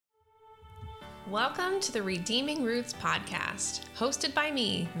Welcome to the Redeeming Roots podcast, hosted by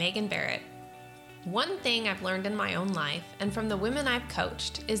me, Megan Barrett. One thing I've learned in my own life and from the women I've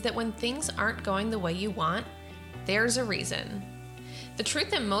coached is that when things aren't going the way you want, there's a reason. The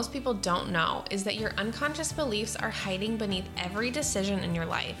truth that most people don't know is that your unconscious beliefs are hiding beneath every decision in your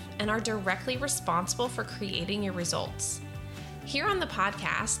life and are directly responsible for creating your results. Here on the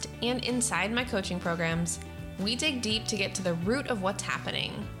podcast and inside my coaching programs, we dig deep to get to the root of what's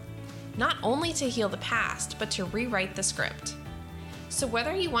happening. Not only to heal the past, but to rewrite the script. So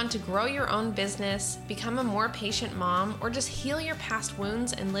whether you want to grow your own business, become a more patient mom, or just heal your past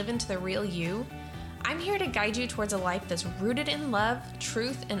wounds and live into the real you, I'm here to guide you towards a life that's rooted in love,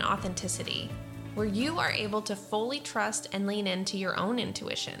 truth, and authenticity, where you are able to fully trust and lean into your own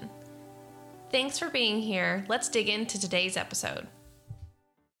intuition. Thanks for being here. Let's dig into today's episode.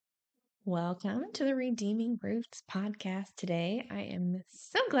 Welcome to the Redeeming Roots podcast today. I am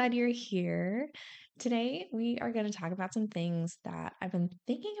so glad you're here. Today, we are going to talk about some things that I've been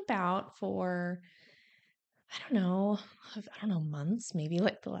thinking about for, I don't know, months, maybe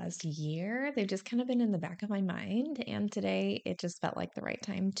like the last year. They've just kind of been in the back of my mind. And today, it just felt like the right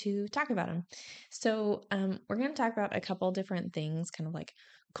time to talk about them. So, we're going to talk about a couple different things, kind of like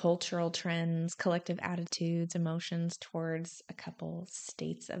cultural trends, collective attitudes, emotions towards a couple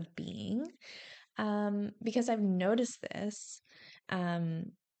states of being. Because I've noticed this, and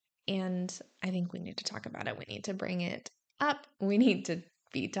I think we need to talk about it. We need to bring it up. We need to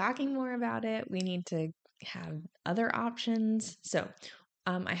be talking more about it. We need to have other options. So,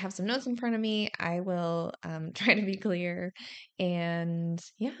 I have some notes in front of me. I will try to be clear, and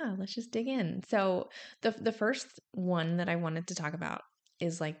yeah, let's just dig in. So, the first one that I wanted to talk about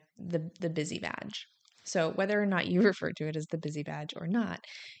is like the busy badge. So whether or not you refer to it as the busy badge or not,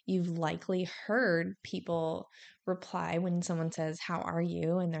 you've likely heard people reply when someone says, "How are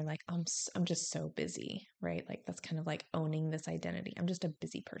you?" And they're like, I'm just so busy, right? Like that's kind of like owning this identity. I'm just a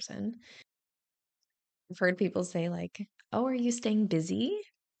busy person. I've heard people say like, "Oh, are you staying busy?"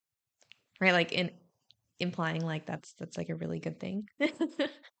 Right? Like implying like that's like a really good thing.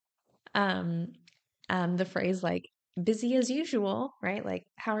 um, the phrase like busy as usual, right? Like,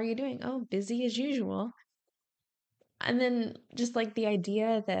 how are you doing? Oh, busy as usual. And then just like the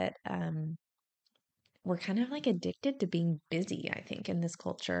idea that we're kind of like addicted to being busy, I think, in this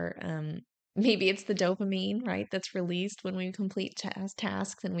culture. Maybe it's the dopamine, right, that's released when we complete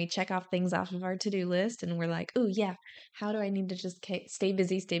tasks and we check off things off of our to-do list and we're like, oh, yeah, how do I need to just stay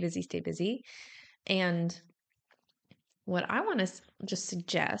busy, stay busy, stay busy? And what I want to just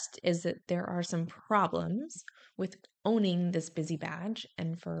suggest is that there are some problems with owning this busy badge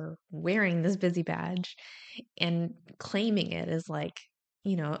and for wearing this busy badge and claiming it as like,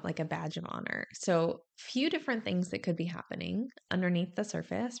 like a badge of honor. So, few different things that could be happening underneath the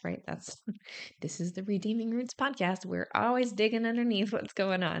surface, right? This is the Redeeming Roots podcast. We're always digging underneath what's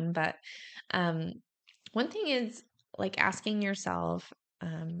going on. But one thing is like asking yourself,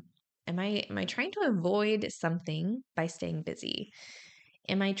 am I trying to avoid something by staying busy?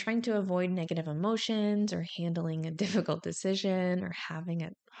 Am I trying to avoid negative emotions or handling a difficult decision or having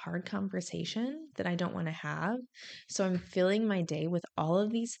a hard conversation that I don't want to have? So I'm filling my day with all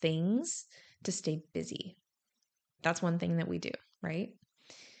of these things to stay busy. That's one thing that we do, right?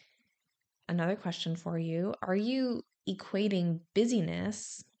 Another question for you, are you equating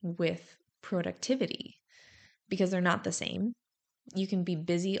busyness with productivity? Because they're not the same. You can be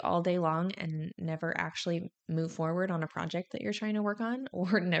busy all day long and never actually move forward on a project that you're trying to work on,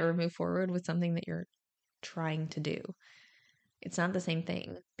 or never move forward with something that you're trying to do. It's not the same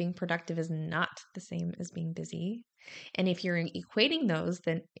thing. Being productive is not the same as being busy. And if you're equating those,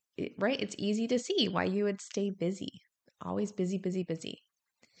 then, right, it's easy to see why you would stay busy. Always busy, busy, busy.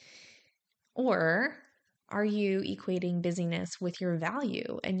 Or are you equating busyness with your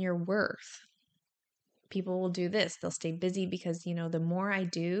value and your worth? People will do this. They'll stay busy because, the more I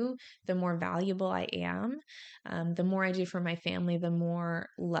do, the more valuable I am. The more I do for my family, the more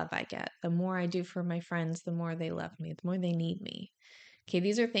love I get. The more I do for my friends, the more they love me, the more they need me. Okay,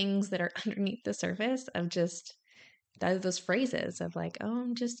 these are things that are underneath the surface of just those phrases of like, oh,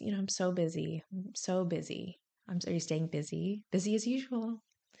 I'm just, I'm so busy. I'm so busy. Are you staying busy? Busy as usual.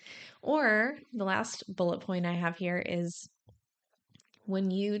 Or the last bullet point I have here is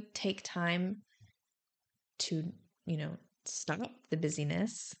when you take time to, stop the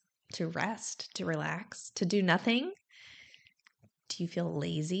busyness, to rest, to relax, to do nothing? Do you feel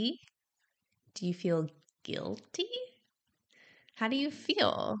lazy? Do you feel guilty? How do you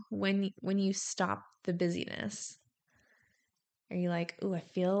feel when you stop the busyness? Are you like, I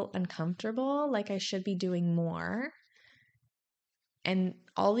feel uncomfortable, like I should be doing more? And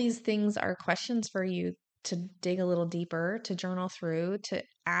all these things are questions for you to dig a little deeper, to journal through, to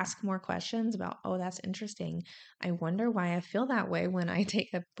ask more questions about, oh, that's interesting. I wonder why I feel that way when I take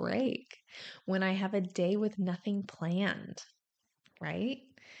a break, when I have a day with nothing planned, right?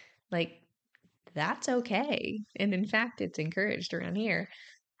 Like, that's okay. And in fact, it's encouraged around here.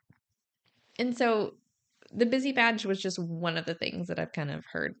 And so the busy badge was just one of the things that I've kind of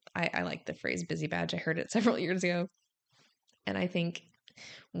heard. I like the phrase busy badge. I heard it several years ago. And I think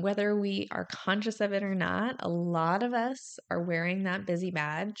whether we are conscious of it or not, a lot of us are wearing that busy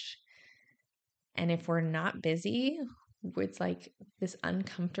badge. And if we're not busy, it's like this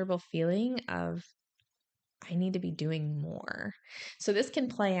uncomfortable feeling of, I need to be doing more. So this can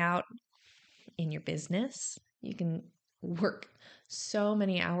play out in your business. You can work so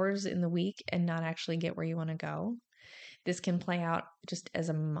many hours in the week and not actually get where you want to go. This can play out just as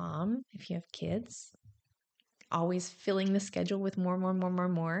a mom if you have kids, always filling the schedule with more, more, more, more,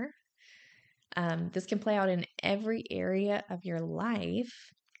 more. This can play out in every area of your life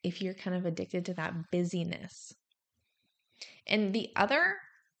if you're kind of addicted to that busyness. And the other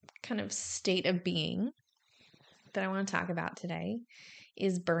kind of state of being that I want to talk about today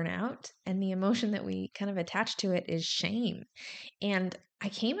is burnout. And the emotion that we kind of attach to it is shame. And I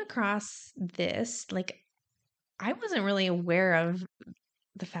came across this, like, I wasn't really aware of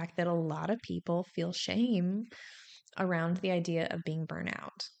the fact that a lot of people feel shame around the idea of being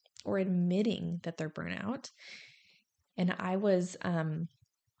burnout or admitting that they're burnout. And I was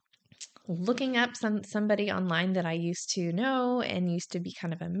looking up somebody online that I used to know and used to be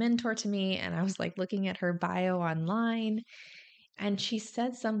kind of a mentor to me. And I was like looking at her bio online, and she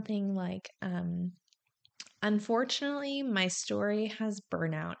said something like, unfortunately, my story has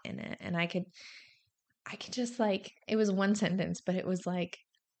burnout in it. And I could just like, it was one sentence, but it was like,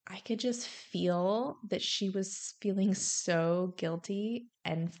 I could just feel that she was feeling so guilty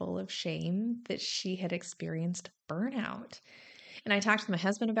and full of shame that she had experienced burnout. And I talked to my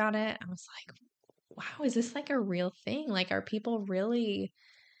husband about it. I was like, wow, is this like a real thing? Like, are people really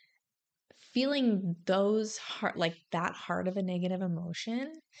feeling those hard, like that hard of a negative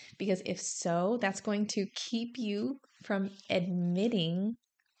emotion? Because if so, that's going to keep you from admitting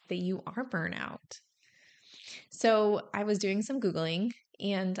that you are burnout. So I was doing some Googling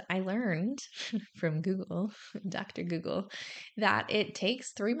and I learned from Google, Dr. Google, that it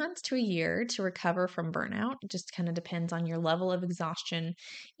takes 3 months to a year to recover from burnout. It just kind of depends on your level of exhaustion.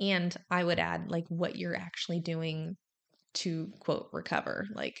 And I would add, like, what you're actually doing to quote recover.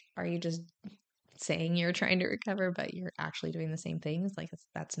 Like, are you just saying you're trying to recover, but you're actually doing the same things? Like,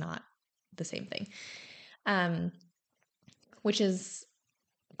 that's not the same thing. Which is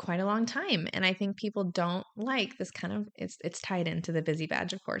quite a long time. And I think people don't like this kind of, it's tied into the busy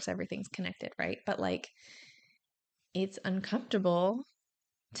badge, of course, everything's connected, right? But like, it's uncomfortable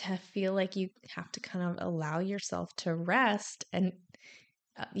to feel like you have to kind of allow yourself to rest and,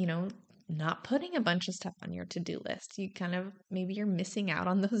 you know, not putting a bunch of stuff on your to-do list. You kind of, maybe you're missing out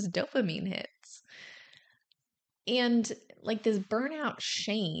on those dopamine hits. And like this burnout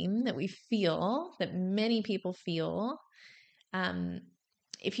shame that we feel, that many people feel,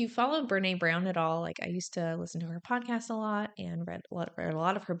 if you follow Brene Brown at all, like I used to listen to her podcast a lot and read a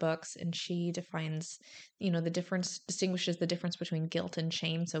lot of her books, and she defines, distinguishes the difference between guilt and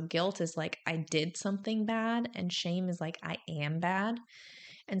shame. So guilt is like, I did something bad, and shame is like, I am bad.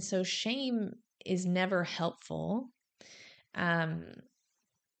 And so shame is never helpful.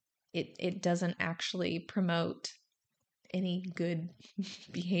 It doesn't actually promote any good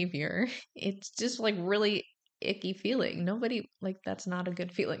behavior. It's just like really icky feeling. Nobody, like, that's not a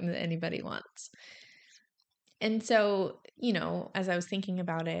good feeling that anybody wants. And so, as I was thinking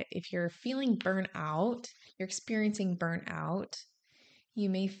about it, if you're feeling burnt out, you're experiencing burnout,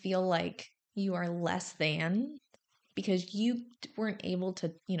 you may feel like you are less than because you weren't able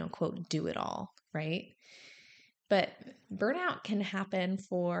to, quote, do it all, right? But burnout can happen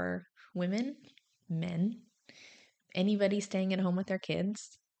for women, men, anybody staying at home with their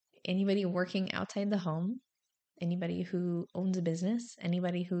kids, anybody working outside the home, anybody who owns a business,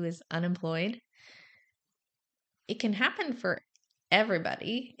 anybody who is unemployed. It can happen for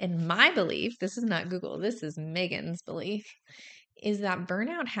everybody. And my belief, this is not Google, this is Megan's belief, is that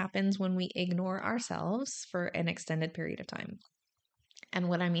burnout happens when we ignore ourselves for an extended period of time. And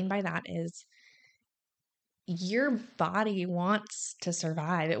what I mean by that is your body wants to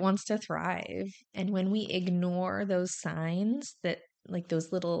survive, it wants to thrive. And when we ignore those signs that, like,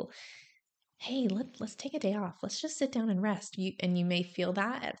 those little, hey, let's take a day off, let's just sit down and rest, you may feel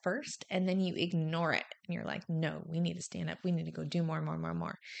that at first, and then you ignore it and you're like, no, we need to stand up, we need to go do more.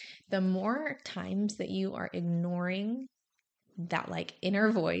 The more times that you are ignoring that like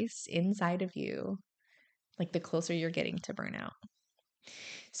inner voice inside of you, like the closer you're getting to burnout.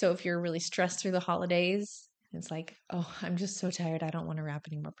 So if you're really stressed through the holidays, it's like, oh, I'm just so tired. I don't want to wrap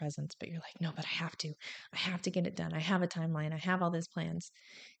any more presents. But you're like, no, but I have to. I have to get it done. I have a timeline. I have all these plans.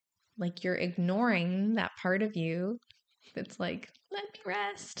 Like you're ignoring that part of you that's like, let me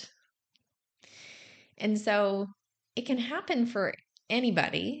rest. And so it can happen for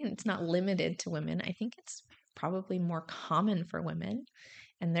anybody. It's not limited to women. I think it's probably more common for women.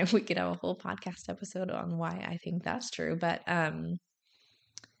 And there we could have a whole podcast episode on why I think that's true. But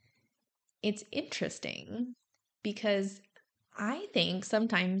it's interesting because I think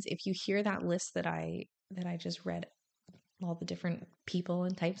sometimes if you hear that list that I just read, all the different people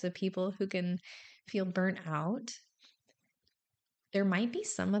and types of people who can feel burnt out, there might be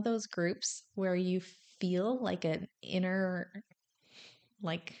some of those groups where you feel like an inner,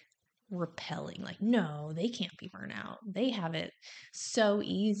 like, repelling, like, no, they can't be burnt out. They have it so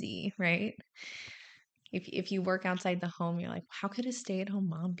easy, right? If you work outside the home, you're like, how could a stay-at-home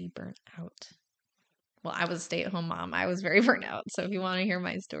mom be burnt out? Well, I was a stay-at-home mom. I was very burnt out. So if you want to hear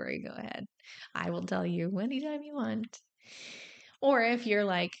my story, go ahead. I will tell you anytime you want. Or if you're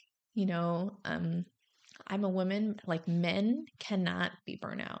like, you know, I'm a woman, like men cannot be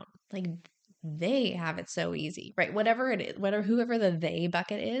burnt out. Like they have it so easy, right? Whatever it is, whatever whoever the they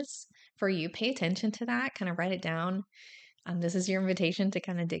bucket is for you, pay attention to that, kind of write it down. This is your invitation to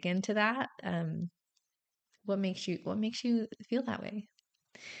kind of dig into that. What makes you feel that way?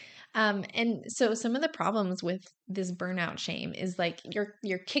 And so some of the problems with this burnout shame is like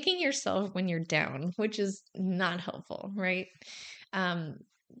you're kicking yourself when you're down, which is not helpful, right? Um,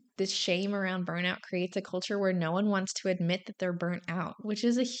 this shame around burnout creates a culture where no one wants to admit that they're burnt out, which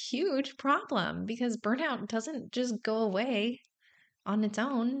is a huge problem because burnout doesn't just go away on its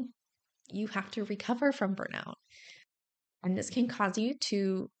own. You have to recover from burnout. And this can cause you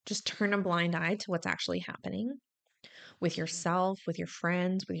to just turn a blind eye to what's actually happening with yourself, with your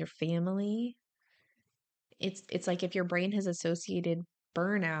friends, with your family. It's like if your brain has associated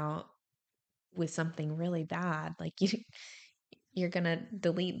burnout with something really bad, like you're gonna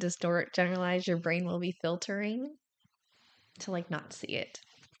delete, distort, generalize, your brain will be filtering to like not see it,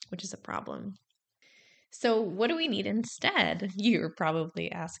 which is a problem. So what do we need instead? You're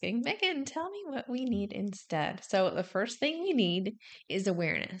probably asking, Megan, tell me what we need instead. So the first thing we need is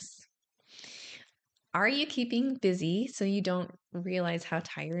awareness. Are you keeping busy so you don't realize how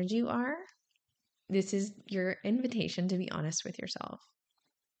tired you are? This is your invitation to be honest with yourself.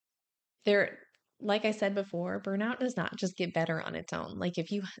 There, like I said before, burnout does not just get better on its own. Like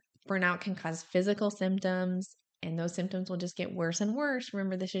if you burnout can cause physical symptoms and those symptoms will just get worse and worse.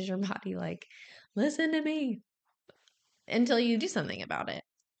 Remember, this is your body like, listen to me until you do something about it.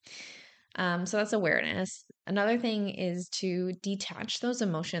 So that's awareness. Another thing is to detach those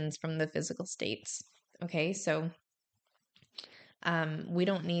emotions from the physical states. Okay, so we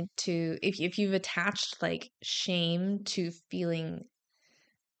don't need to, if you've attached like shame to feeling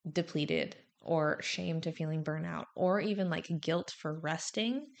depleted or shame to feeling burnout or even like guilt for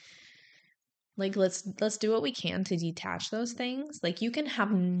resting, like let's do what we can to detach those things. Like you can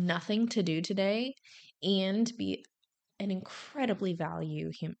have nothing to do today and be an incredibly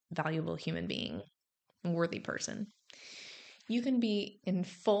valuable human being, a worthy person. You can be in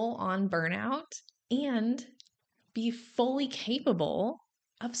full on burnout and be fully capable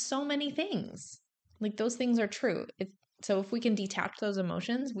of so many things. Like those things are true. So if we can detach those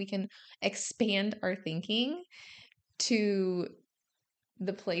emotions, we can expand our thinking to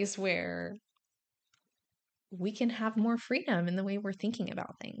the place where we can have more freedom in the way we're thinking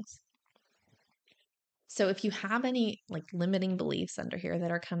about things. So if you have any like limiting beliefs under here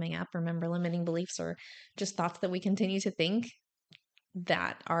that are coming up, remember limiting beliefs are just thoughts that we continue to think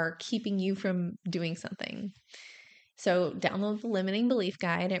that are keeping you from doing something. So download the limiting belief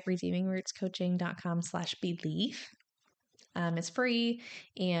guide at redeemingrootscoaching.com/belief. It's free,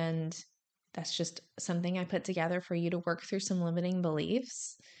 and that's just something I put together for you to work through some limiting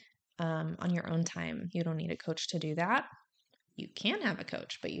beliefs on your own time. You don't need a coach to do that. You can have a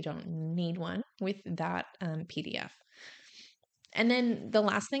coach, but you don't need one with that PDF. And then the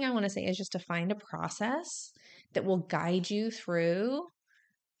last thing I want to say is just to find a process that will guide you through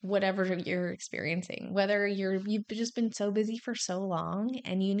whatever you're experiencing. Whether you've just been so busy for so long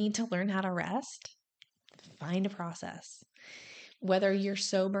and you need to learn how to rest, find a process. Whether you're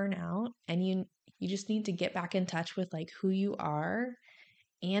so burnt out and you just need to get back in touch with like who you are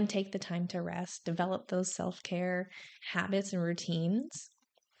and take the time to rest, develop those self-care habits and routines.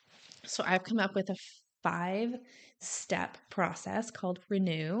 So I've come up with a 5-step process called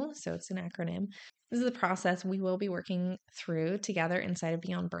Renew. So it's an acronym. This is a process we will be working through together inside of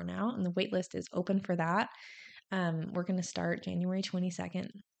Beyond Burnout, and the waitlist is open for that. We're going to start January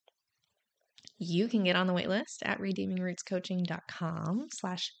 22nd. You can get on the waitlist at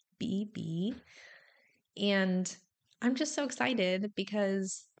redeemingrootscoaching.com/BB. And I'm just so excited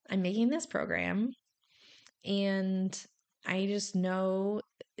because I'm making this program and I just know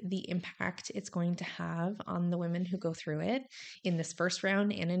the impact it's going to have on the women who go through it in this first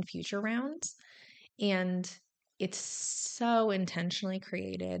round and in future rounds. And it's so intentionally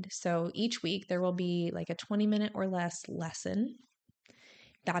created. So each week there will be like a 20-minute or less lesson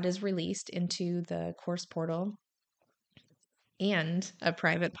that is released into the course portal and a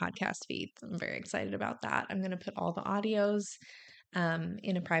private podcast feed. I'm very excited about that. I'm going to put all the audios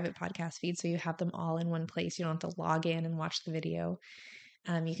in a private podcast feed so you have them all in one place. You don't have to log in and watch the video.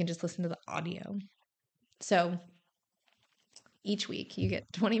 You can just listen to the audio. So each week you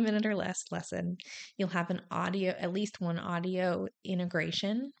get 20-minute or less lesson. You'll have an audio, at least one audio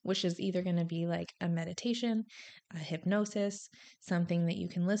integration, which is either going to be like a meditation, a hypnosis, something that you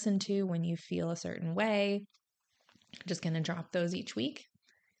can listen to when you feel a certain way. Just going to drop those each week.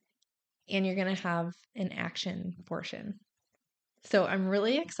 And you're going to have an action portion. So I'm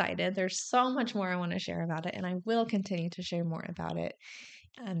really excited. There's so much more I want to share about it, and I will continue to share more about it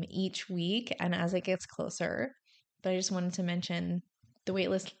each week and as it gets closer. But I just wanted to mention the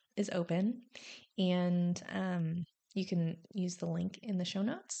waitlist is open, and you can use the link in the show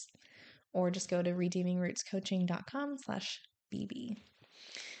notes or just go to redeemingrootscoaching.com/BB.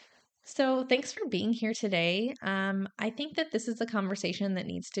 So thanks for being here today. I think that this is a conversation that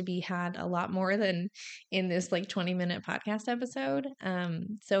needs to be had a lot more than in this like 20-minute podcast episode.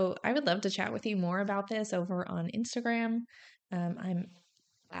 So I would love to chat with you more about this over on Instagram. I'm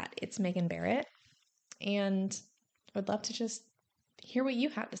at It's Megan Barrett, and I would love to just hear what you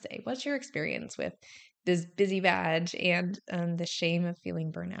have to say. What's your experience with this busy badge and the shame of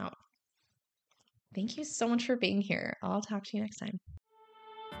feeling burnout? Thank you so much for being here. I'll talk to you next time.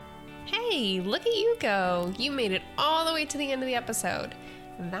 Hey, look at you go. You made it all the way to the end of the episode.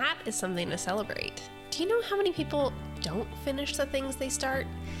 That is something to celebrate. Do you know how many people don't finish the things they start?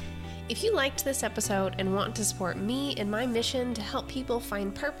 If you liked this episode and want to support me in my mission to help people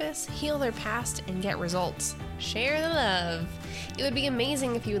find purpose, heal their past, and get results, share the love. It would be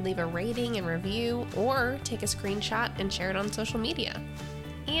amazing if you would leave a rating and review or take a screenshot and share it on social media.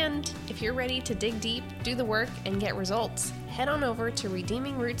 And if you're ready to dig deep, do the work, and get results, head on over to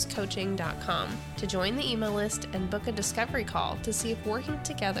redeemingrootscoaching.com to join the email list and book a discovery call to see if working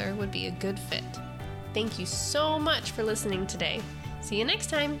together would be a good fit. Thank you so much for listening today. See you next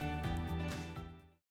time.